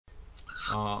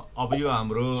अब यो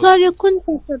हाम्रो सर यो कुन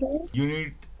पेपर हो?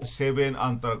 युनिट 7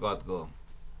 अन्तर्गतको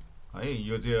है,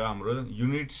 यो चाहिँ हाम्रो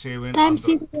युनिट 7 टाइम अन्तर्गत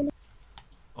सिट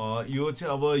यो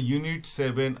चाहिँ अब युनिट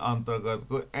 7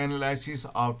 अन्तर्गतको एनालाइसिस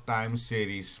अफ टाइम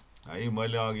सिरिज है।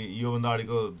 मैले अघि योभन्दा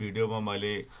अगाडिको भिडियोमा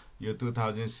मैले यो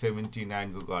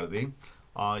 2079 को गरिदिएँ।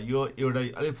 यो एउटा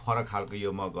अलिक फरक खालको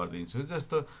यो म गरिदिन्छु।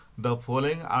 जस्तो the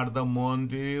following are the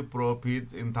monthly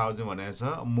profit in thousand भनेको छ,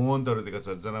 मन्थहरू दिएको छ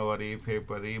जनवरी,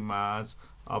 फेब्रुअरी, मार्च,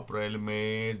 अप्रिल,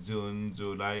 मे, जुन,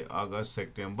 जुलाई, अगस्त,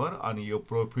 सेप्टेम्बर, अनि यो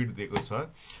प्रफिट दिएको छ।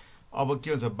 अब के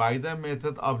हुन्छ, by the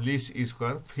method of list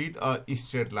square feet a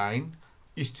straight line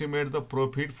estimate the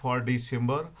profit for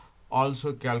December,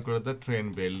 also calculate the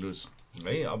trend values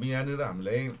है। अब यहाँनिर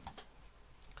हामीलाई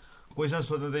क्वेसन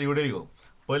सोध्नु त एउटै हो।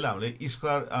 पहिला हामीले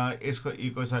स्क्वायर यसको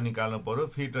इक्वेसन निकाल्नु पर्यो,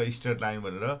 फिट र स्ट्रेट लाइन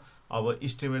भनेर। अब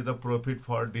estimate the profit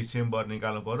for December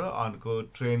निकाल्नु पर्यो, अर्को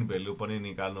ट्रेन्ड भ्यालु पनि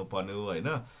निकाल्नु पर्ने हो होइन।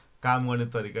 काम गर्ने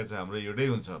तरिका चाहिँ हाम्रो एउटै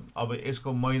हुन्छ। अब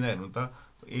यसको महिना हेर्नु त,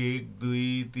 1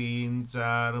 2 3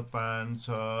 4 5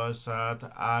 6 7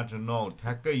 8 9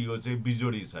 ठ्याक्कै यो चाहिँ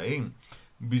बिजोडी छ है,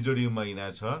 बिजोडी महिना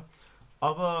छ।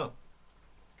 अब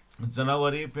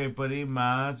जनवरी, फेब्रुअरी,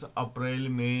 मार्च, अप्रिल,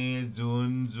 मे,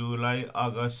 जुन, जुलाई,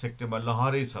 अगस्त, सेप्टेम्बर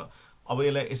लहरै छ। अब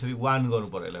यसलाई यसरी 1 गर्नु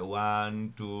पर्यो। यसलाई 1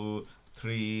 2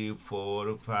 3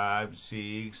 4 5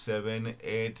 6 7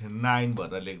 8 9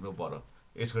 भनेर लेख्नु पर्यो।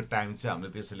 यसको टाइम चाहिँ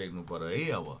हामीले त्यसरी लेख्नु पर्यो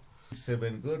है। अब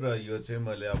 7 को र यो चाहिँ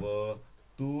मैले अब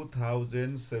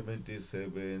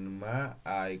 2077 मा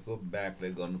आएको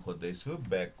ब्याकलाई गर्नु खोज्दैछु।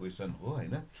 ब्याक क्वेसन हो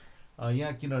होइन।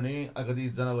 यहाँ किनभने अगाडि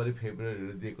जनवरी,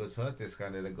 फेब्रुअरीहरू दिएको छ, त्यस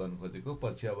कारणले गर्नु खोजेको।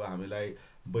 पछि अब हामीलाई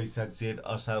वैशाख, जेठ,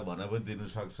 असार भनेर पनि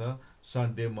दिनुसक्छ,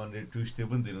 सन्डे, मन्डे, ट्युसडे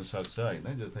पनि दिनुसक्छ होइन।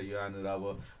 जस्तै यहाँनिर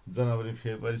अब जनवरी,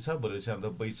 फेब्रुअरी छ, भोलि चाहिँ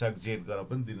हाम्रो वैशाख, जेठ गरेर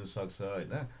पनि दिनुसक्छ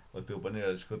होइन। त्यो पनि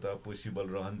यसको त पोसिबल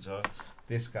रहन्छ।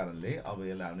 त्यस कारणले अब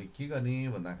यसलाई हामीले के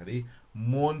गर्ने भन्दाखेरि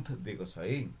मन्थ दिएको छ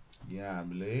है, यहाँ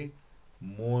हामीले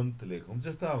मन्थ लेखौँ।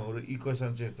 जस्तो हाम्रो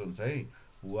इक्वेसन चाहिँ यस्तो हुन्छ है,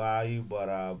 y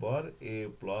बराबर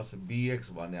a प्लस bx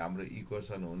भन्ने हाम्रो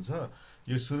इक्वेसन हुन्छ।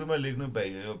 यो सुरुमा लेख्नु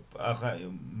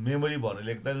मेमोरी भन्नु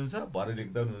लेख्दा पनि हुन्छ, भरे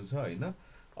लेख्दा पनि हुन्छ होइन।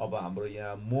 अब हाम्रो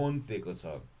यहाँ मन्थ दिएको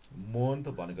छ,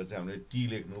 मन्थ भनेको चाहिँ हामीले टी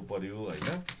लेख्नु पर्यो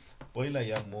होइन। पहिला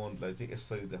यहाँ मन्थलाई चाहिँ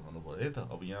यसरी देखाउनु पर्यो है त।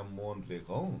 अब यहाँ मन्थ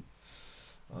लेखौँ।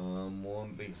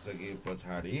 मन्थ लेखिसके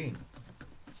पछाडि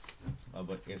अब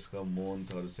यसको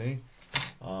मन्थहरू चाहिँ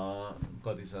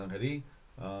कति छ भन्दाखेरि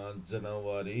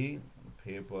जनवरी,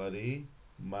 फेब्रुअरी,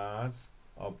 मार्च,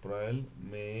 अप्रिल,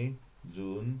 मे,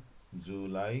 जुन,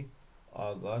 जुलाई,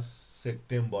 अगस्त,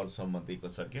 सेप्टेम्बरसम्म दिएको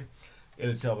छ क्या।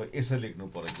 यसले चाहिँ अब यसरी लेख्नु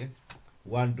पर्यो क्या,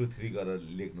 1 2 3 गरेर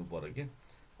लेख्नु पर्यो क्या।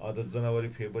 अब त जनवरी,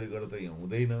 फेब्रुअरी गरेर त यहाँ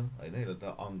हुँदैन होइन, यसलाई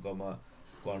त अङ्कमा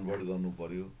कन्भर्ट गर्नु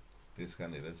पर्यो। त्यस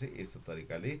कारणले चाहिँ यस्तो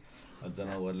तरिकाले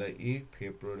जनवरीलाई 1,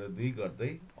 फेब्रुअरी 2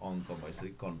 गर्दै अङ्कमा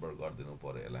यसरी कन्भर्ट गरिदिनु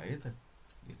पर्यो यसलाई है त।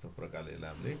 यस्तो प्रकारले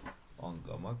यसलाई हामीले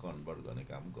अङ्कमा कन्भर्ट गर्ने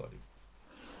काम गर्यो।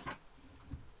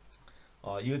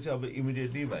 यो चाहिँ अब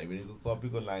इमिडिएटली भाइ बहिनीको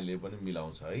कपीको लाइनले पनि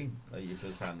मिलाउँछ है, यसो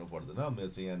सार्नु पर्दैन।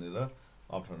 मेरो चाहिँ यहाँनिर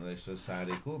अप्ठ्यारो यस्तो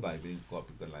सारेको भाइ बहिनीको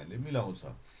कपीको लाइनले मिलाउँछ।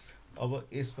 अब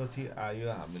यसपछि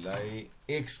आयो हामीलाई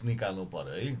एक्स निकाल्नु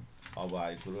पर्यो है। अब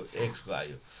आयो कुरो एक्सको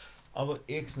आयो। अब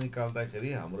एक्स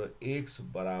निकाल्दाखेरि हाम्रो एक्स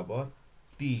बराबर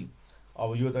टी।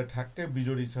 अब यो त ठ्याक्कै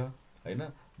बिजोडी छ होइन,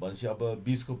 भनेपछि अब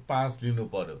 20 को 5 लिनु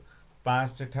पर्यो।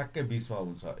 5 चाहिँ ठ्याक्कै 20 मा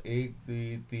हुन्छ, 1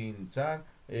 2 3 4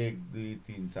 1 2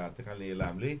 3 4। त्यही कारणले यसलाई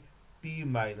हामीले टी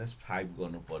माइनस 5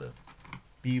 गर्नु पर्यो,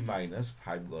 टी माइनस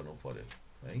 5 गर्नु पर्यो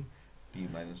है, टी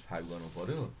माइनस 5 गर्नु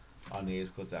पर्यो। अनि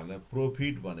यसको चाहिँ हामीलाई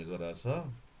प्रोफिट भनेको रहेछ,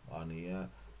 अनि यहाँ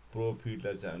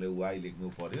प्रोफिटलाई चाहिँ हामीले वाइ लेख्नु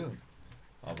पर्यो।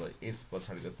 अब यस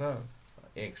पछाडिको त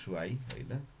एक्सवाई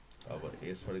होइन। अब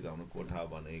यसपट्टिको हाम्रो कोठा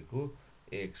भनेको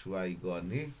एक्सवाई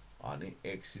गर्ने अनि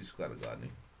एक्स स्क्वायर गर्ने,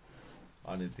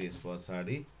 अनि त्यस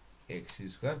पछाडि एक्स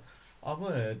स्क्वायर। अब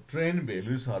ट्रेन्ड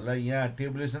भ्यालुजहरूलाई यहाँ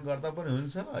टेबुलेसन गर्दा पनि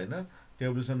हुन्छ होइन,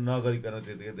 टेबुलेसन नगरिकन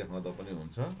त्यतिकै देखाउँदा पनि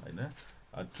हुन्छ होइन।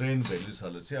 ट्रेन्ड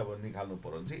भ्यालुजहरू चाहिँ अब निकाल्नु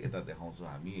पर्यो भने चाहिँ यता देखाउँछौँ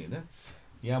हामी होइन।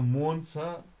 यहाँ मन्थ छ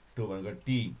 2 भनेको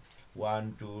टी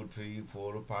 1 2 3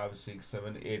 4 5 6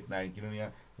 7 8 9, किनभने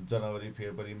यहाँ जनवरी,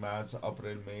 फेब्रुअरी, मार्च,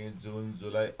 अप्रिल, मे, जुन,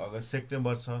 जुलाई, अगस्त,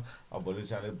 सेप्टेम्बर छ। अब भोलि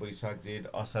चाहिँ हामीले वैशाख, जेठ,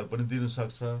 असार पनि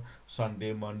दिनुसक्छ,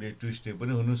 सन्डे, मन्डे, ट्युसडे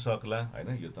पनि हुनुसक्ला होइन।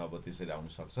 यो त अब त्यसरी आउनु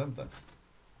सक्छ नि त।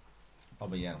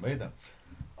 अब यहाँ भयो त।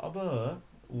 अब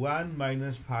 1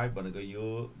 माइनस 5 भनेको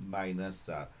यो माइनस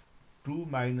 4, 2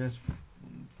 माइनस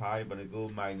 5 भनेको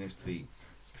माइनस 3,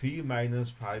 3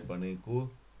 माइनस 5 भनेको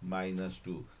माइनस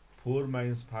 2, 4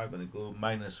 माइनस 5 भनेको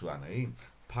माइनस 1 है,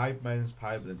 5 माइनस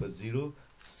 5 भनेको 0,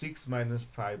 6 माइनस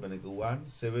 5 भनेको 1,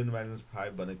 7 माइनस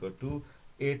 5 भनेको 2,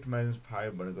 8 -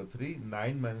 5 भनेको 3,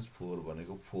 9 - 4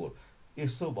 भनेको 4।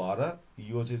 यसो भएर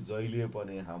यो चाहिँ जहिले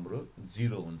पनि हाम्रो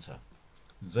 0 हुन्छ,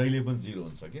 जहिले पनि 0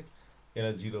 हुन्छ के,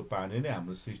 यसलाई 0 पार्ने नै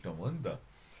हाम्रो सिस्टम हो नि त।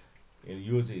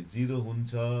 यो चाहिँ 0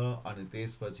 हुन्छ। अनि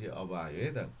त्यसपछि अब आयो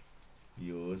है त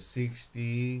यो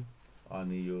 60,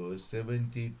 अनि यो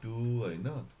 72 होइन,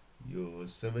 यो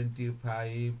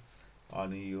 75,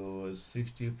 अनि यो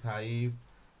 65,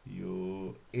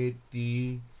 यो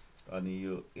 80, अनि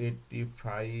यो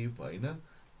 85 होइन,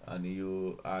 अनि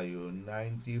यो आयो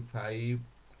 95,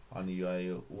 अनि यो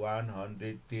आयो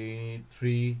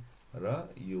 103 र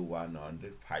यो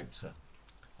 105 छ।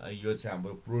 यो चाहिँ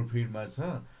हाम्रो प्रोफिटमा छ,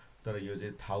 तर यो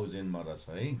चाहिँ 1000 मा रहेछ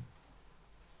है।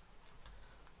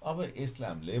 अब यसलाई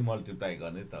हामीले मल्टिप्लाई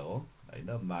गर्ने त हो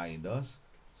होइन, माइनस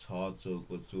 6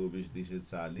 चौको 24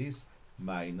 240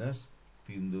 माइनस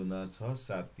 3 दुना 6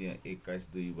 7 यहाँ 21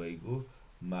 2 भइगयो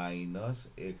माइनस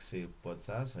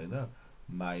 150 होइन,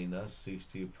 माइनस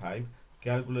 65।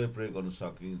 क्यालकुलेटर प्रयोग गर्न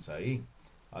सकिन्छ है।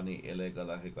 अनि यसलाई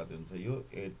गर्दाखेरि कति हुन्छ, यो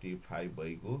 85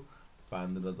 भइगयो,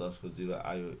 5 र 10 को 0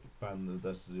 आयो, 5 र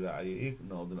 10 0 आयो 1,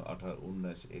 9 दुना 18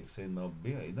 19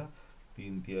 190 होइन,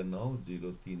 3 तिया 9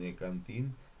 0 3 एकान 3,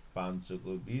 5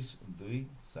 चौको 20 2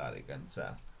 4 एकान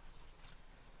 4।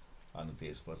 अनि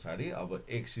त्यस पछाडि अब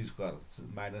x स्क्वायर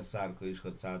माइनस 4 को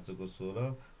स्क्वायर 4 चौको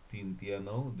 16, 3 तिया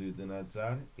 9 2 दुना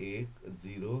 4 1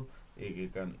 0 1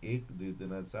 एकान 1 2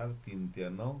 दुना 4 3 तिया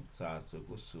 9 4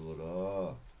 चौको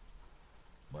 16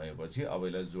 भएपछि अब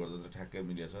यसलाई जोड्दा त ठ्याक्कै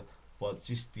मिलेछ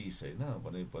 25 30 होइन,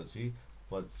 भनेपछि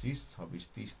 25 26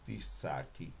 30 30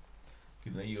 60,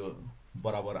 किनभने यो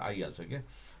बराबर आइहाल्छ क्या।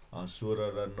 16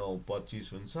 र 9 25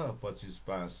 हुन्छ, 25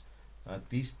 5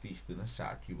 30 30 दुना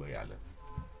 60 भइहाल्यो।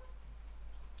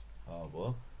 अब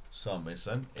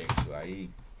समेसन xy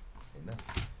होइन,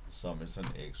 समेसन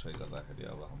xy गर्दाखेरि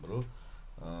अब हाम्रो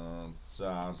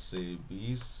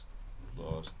 420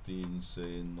 plus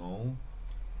 309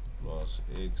 plus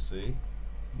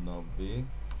 190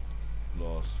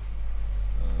 plus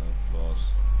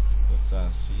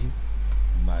 85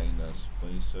 minus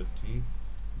 65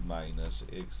 minus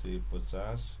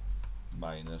 150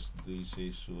 minus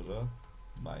 216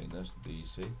 minus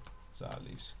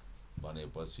 240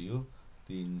 भनेपछि यो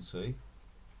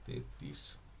 333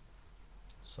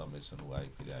 समेसन y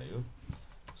फेरि आयो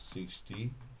 60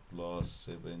 plus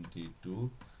 72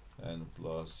 and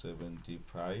plus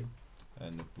 75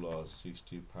 and plus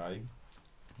 65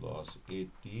 plus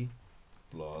 80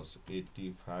 plus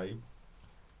 85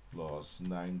 plus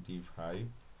 95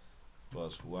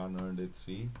 plus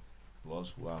 103 plus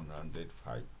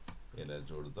 105 यसलाई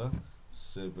जोड्दा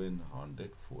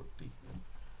 740।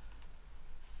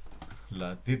 ल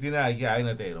त्यति नै आयो कि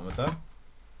आएन त हेरौँ त।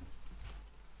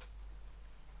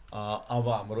 अब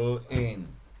हाम्रो n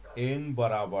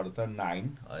बराबर त 9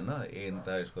 होइन, n त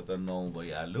यसको त 9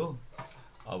 भइहाल्यो।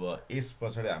 अब यस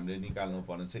पछाडि हामीले निकाल्नु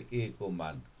पर्ने चाहिँ a को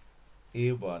मान,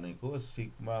 a भनेको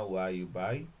सिग्मा y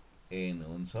बाई n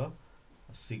हुन्छ।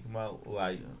 सिग्मा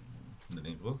y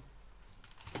भनेको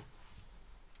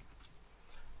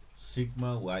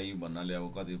सिग्मा y भन्नाले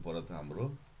अब कति पर्यो त हाम्रो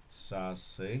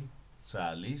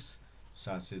 740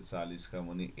 740 का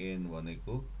मुनि n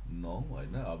भनेको 9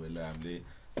 होइन। अब यसलाई हामीले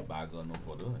भाग गर्नु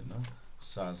पर्यो होइन,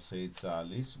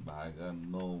 740 भागा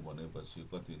 9 भनेपछि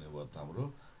कति हुने भयो त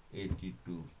हाम्रो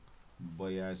 82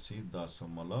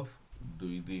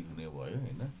 82.22 हुने भयो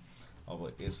होइन। अब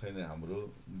यसै नै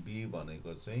हाम्रो b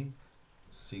भनेको चाहिँ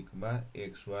sigma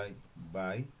xy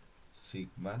by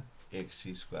sigma x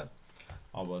square.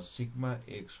 अब सिग्मा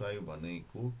xy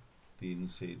भनेको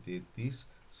 333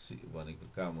 भनेको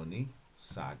का मुनि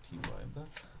 60 भयो नि त।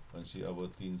 भनेपछि अब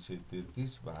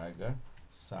 333 भागा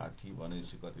 60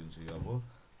 भनेपछि कति हुन्छ यो अब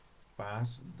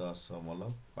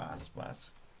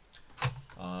 5.55।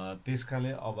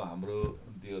 त्यसकाले अब हाम्रो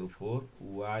देयरफोर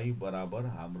y बराबर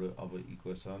हाम्रो अब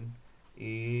equation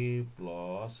a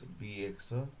plus bx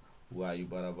y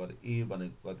बराबर a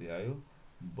भनेको कति आयो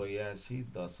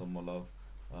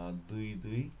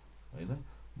 82.22 होइन,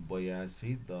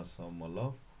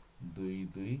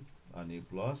 82.22 अनि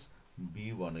प्लस b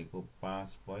भनेको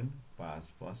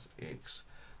 5.55x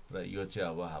र यो चाहिँ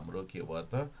अब हाम्रो के भयो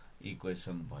त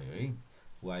इक्वेसन भयो है।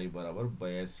 y बराबर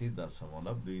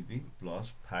 82.22 प्लस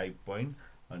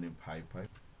 5.55।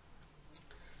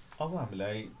 अब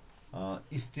हामीलाई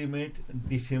इस्टिमेट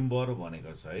डिसेम्बर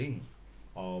भनेको छ है।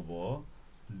 अब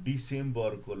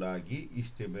डिसेम्बरको लागि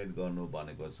इस्टिमेट गर्नु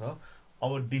भनेको छ।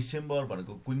 अब डिसेम्बर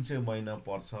भनेको कुन चाहिँ महिना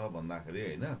पर्छ भन्दाखेरि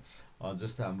होइन,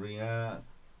 जस्तो हाम्रो यहाँ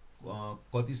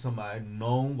कतिसम्म आयो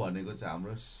 9 भनेको चाहिँ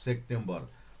हाम्रो सेप्टेम्बर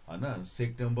होइन,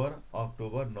 September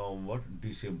October November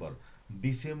December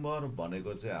December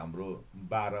भनेको चाहिँ हाम्रो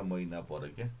 12 महिना पर्यो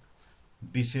क्या।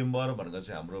 डिसेम्बर भनेको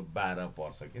चाहिँ हाम्रो 12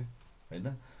 पर्छ क्या हैन।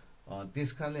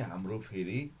 त्यस कारणले हाम्रो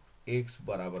फेरि x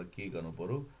बराबर के गर्नु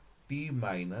पर्यो, t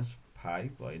माइनस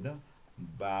 5 हैन,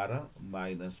 12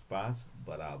 माइनस 5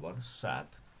 बराबर 7।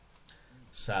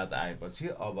 7 आएपछि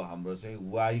अब हाम्रो चाहिँ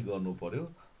y गर्नु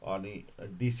पर्यो, अनि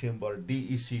डिसेम्बर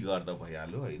डिइसी गर्दा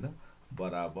भइहाल्यो हैन,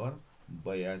 बराबर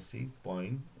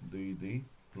 82.22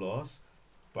 प्लस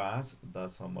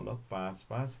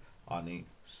 5.55 अनि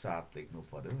 7 लेख्नु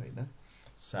पर्यो हैन,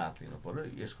 7 लेख्नु पर्यो।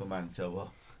 यसको मान चाहिँ अब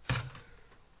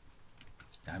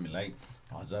हामीलाई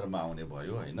हजारमा आउने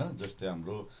भयो हैन। जस्तै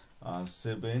हाम्रो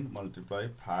 7 मल्टिप्लाई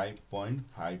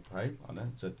 5.55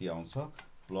 हैन जति आउँछ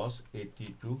प्लस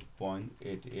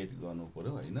 82.88 गर्नु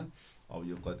पर्यो हैन। अब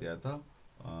यो कति आयो त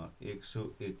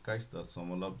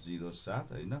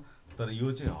 121.07 हैन। तर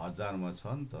यो चाहिँ हजारमा छ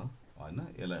नि त हैन,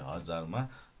 यसलाई हजारमा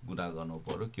गुणा गर्नु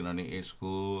पर्यो, किनभने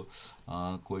यसको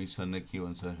क्वेसन के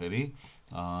भन्छ फेरि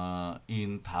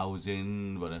इन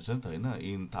थाउजन्ड भनेको छ नि त हैन।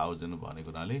 इन थाउजन्ड भनेको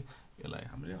हुनाले यसलाई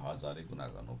हामीले हजारले गुणा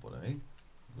गर्नु पर्यो है।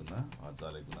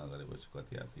 हजारले गुणा गरेपछि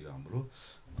कति आयो हाम्रो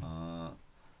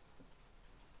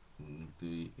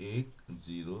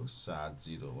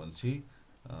 21,070 भनेपछि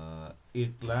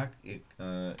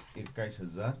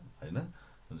 1,21,000 हैन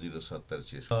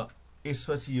 070।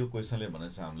 यसपछि यो क्वेसनले भनेको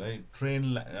छ हामीलाई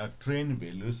ट्रेन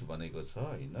भ्यालुज भनेको छ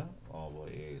हैन। अब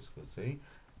यसको चाहिँ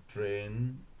ट्रेन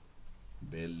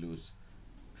भ्यालुज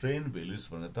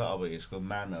भने त अब यसको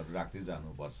मानहरु राख्दै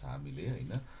जानुपर्छ हामीले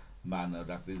हैन, मानहरु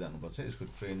राख्दै जानुपर्छ। यसको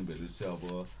ट्रेन भ्यालुज चाहिँ अब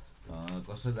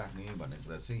कसरी राख्ने भन्ने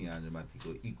कुरा चाहिँ यहाँ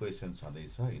माथिको इक्वेसन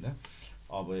छँदैछ हैन।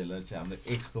 अब यसलाई चाहिँ हामीले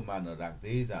x को मानहरु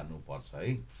राख्दै जानुपर्छ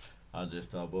है।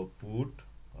 जस्तो अब पुट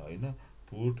हैन,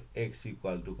 पुट x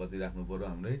इक्वल टु कति राख्नु पर्यो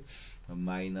हामीले,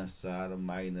 -4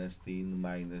 -3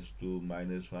 -2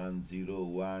 -1 0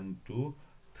 1 2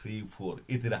 3 4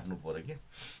 यति राख्नु पर्यो के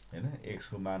हैन। x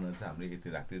को मानहरु चाहिँ हामीले यति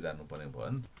राख्दै जानु पर्ने भयो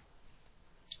नि।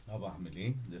 अब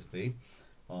हामीले जस्तै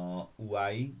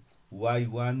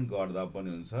y1 गर्दा पनि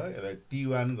हुन्छ, यसलाई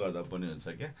t1 गर्दा पनि हुन्छ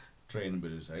क्या ट्रेन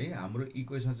भ्यालु है। हाम्रो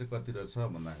इक्वेसन चाहिँ कति रहेछ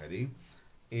भन्दाखेरि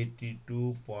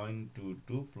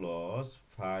 82.22 प्लस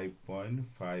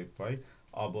 5.55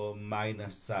 अब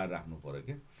 -4 राख्नु पर्यो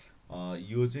के।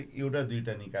 यो चाहिँ एउटा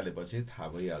दुईटा निकालेपछि थाहा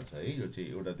भइहाल्छ है, यो चाहिँ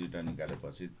एउटा दुईटा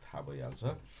निकालेपछि थाहा भइहाल्छ।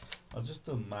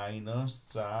 जस्तो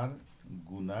 -4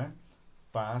 गुणा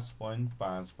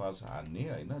 5.55 हान्ने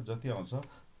हैन जति आउँछ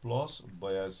प्लस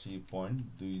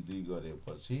 82.22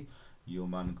 गरेपछि यो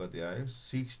मान कति आयो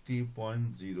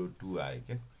 60.02 आयो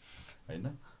क्या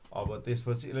हैन। अब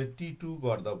त्यसपछि यसलाई t2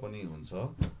 गर्दा पनि हुन्छ।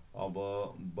 अब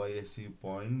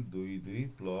 82.22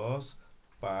 प्लस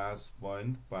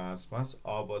 5.55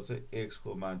 अब चाहिँ x को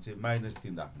मान चाहिँ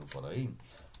 -3 राख्नु पर्यो है।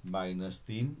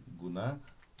 -3 गुणा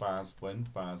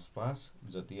 5.55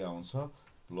 जति आउँछ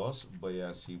प्लस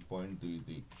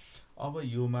 82.22। अब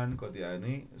यो मान कति आयो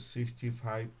नि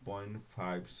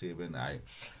 65.57 आयो।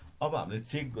 अब हामीले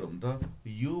चेक गरौँ त,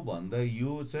 यो भन्दा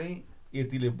यो चाहिँ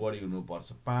यतिले बढी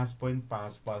हुनुपर्छ,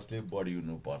 5.55 ले बढी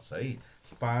हुनुपर्छ है,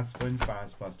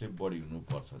 5.55 ले बढी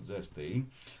हुनुपर्छ। जस्तै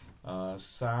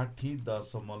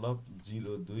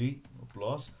 60.02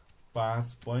 प्लस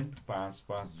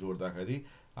 5.55 जोड्दाखेरि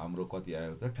हाम्रो कति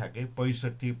आयो त ठ्याक्कै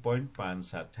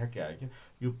 65.57 ठ्याक्कै आयो क्या।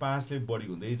 यो 5 ले बढी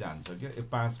हुँदै जान्छ क्या,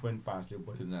 5.5 ले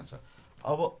बढी हुँदै जान्छ।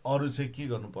 अब अरु चाहिँ के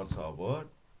गर्नुपर्छ, अब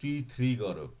t3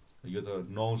 गरौ, यो त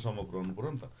 9 सम्म पुर्याउनु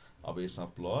पर्यो नि त। अब यसमा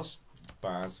प्लस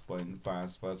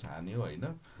 5.55 हान्यो हैन।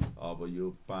 अब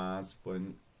यो 5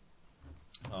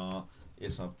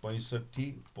 यसमा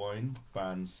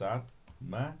 65.57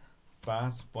 मा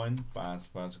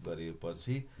 5.55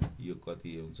 गरेपछि यो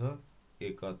कति हुन्छ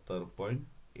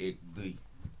 71.12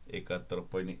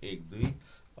 71.12।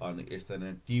 अनि यस्ता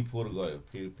नै t4 गयो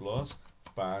फेरि प्लस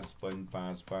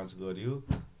 5.55 गर्यो,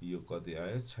 यो कति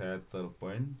आयो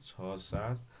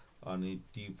 76.67। अनि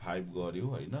t5 गर्यो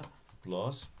हैन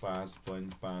प्लस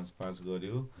 5.55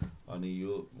 गर्यो, अनि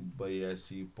यो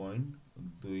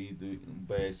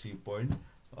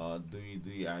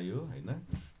 82.22 आयो हैन।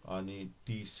 अनि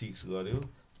t6 गर्यो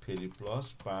फेरि प्लस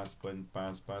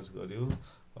 5.55 गर्यो,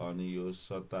 अनि यो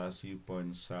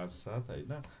 87.77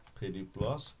 हैन फेरि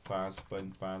प्लस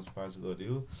 5.55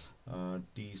 गर्यो।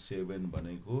 t7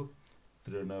 भनेको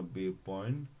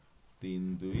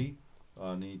 93.32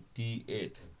 अनि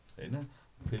t8 हैन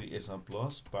फेरि यसमा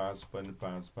प्लस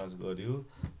 5.55 गर्यो,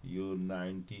 यो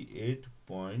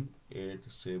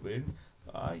 98.87।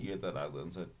 यो त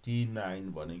राख्नुहुन्छ t9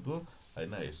 भनेको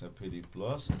हैन, यसमा फेरि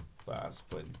प्लस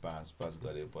 5.55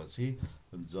 गरेपछि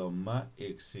जम्मा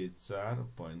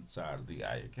 104.42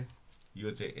 आयो क्या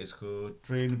यो चाहिँ यसको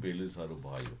ट्रेन भ्यालुजहरू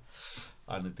भयो।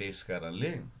 अनि त्यस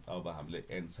कारणले अब हामीले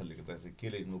एन्सर लेख्दा चाहिँ के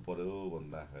लेख्नु पर्यो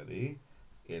भन्दाखेरि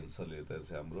एन्सर लेख्दा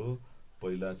चाहिँ हाम्रो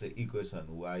पहिला चाहिँ इक्वेसन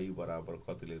y बराबर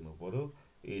कति लेख्नु पर्यो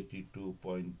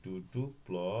 82.22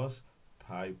 प्लस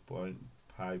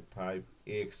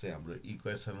 5.55x चाहिँ हाम्रो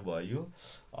इक्वेसन भयो।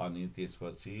 अनि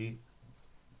त्यसपछि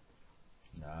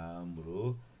हाम्रो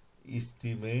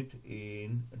estimate in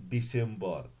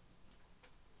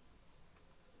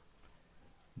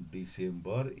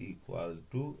December equal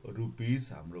to rupees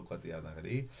हाम्रो कति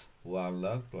आउँदाखेरि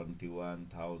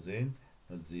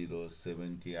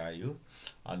 1,21,070 आयो।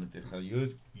 अनि त्यसमा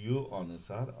यो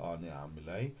अनुसार अनि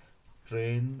हामीलाई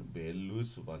ट्रेन भ्यालुज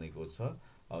भनेको छ।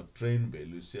 ट्रेन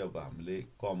भ्यालुज चाहिँ अब हामीले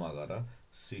कमा गरेर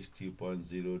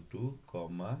 60.02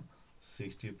 कमा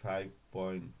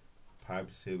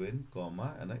 65.57 कमा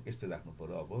हैन यस्तै राख्नु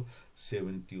पर्यो। अब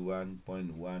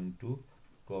 71.12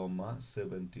 कमा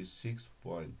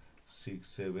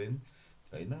 76.67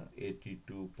 हैन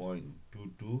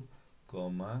 82.22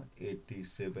 कमा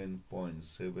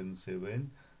 87.77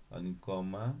 अनि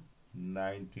कमा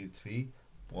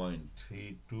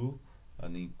 93.32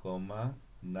 अनि कमा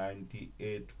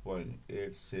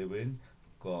 98.87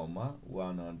 कमा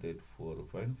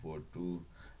 104.42।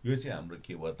 यो चाहिँ हाम्रो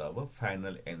के भयो त अब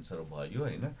फाइनल एन्सर भयो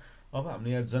हैन। अब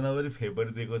हामीले यहाँ जनवरी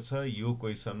फेब्रुअरी दिएको छ। यो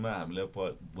क्वेसनमा हामीले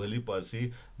भोलि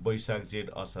पर्सि वैशाख जेठ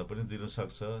असार पनि दिनु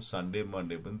सक्छ, सन्डे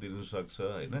मन्डे पनि दिनु सक्छ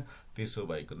हैन। त्यसो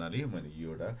भएको हुनाले मैले यो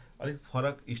एउटा अलिक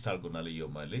फरक स्टाइलको हुनाले यो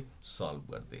मैले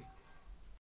सल्भ गर्दै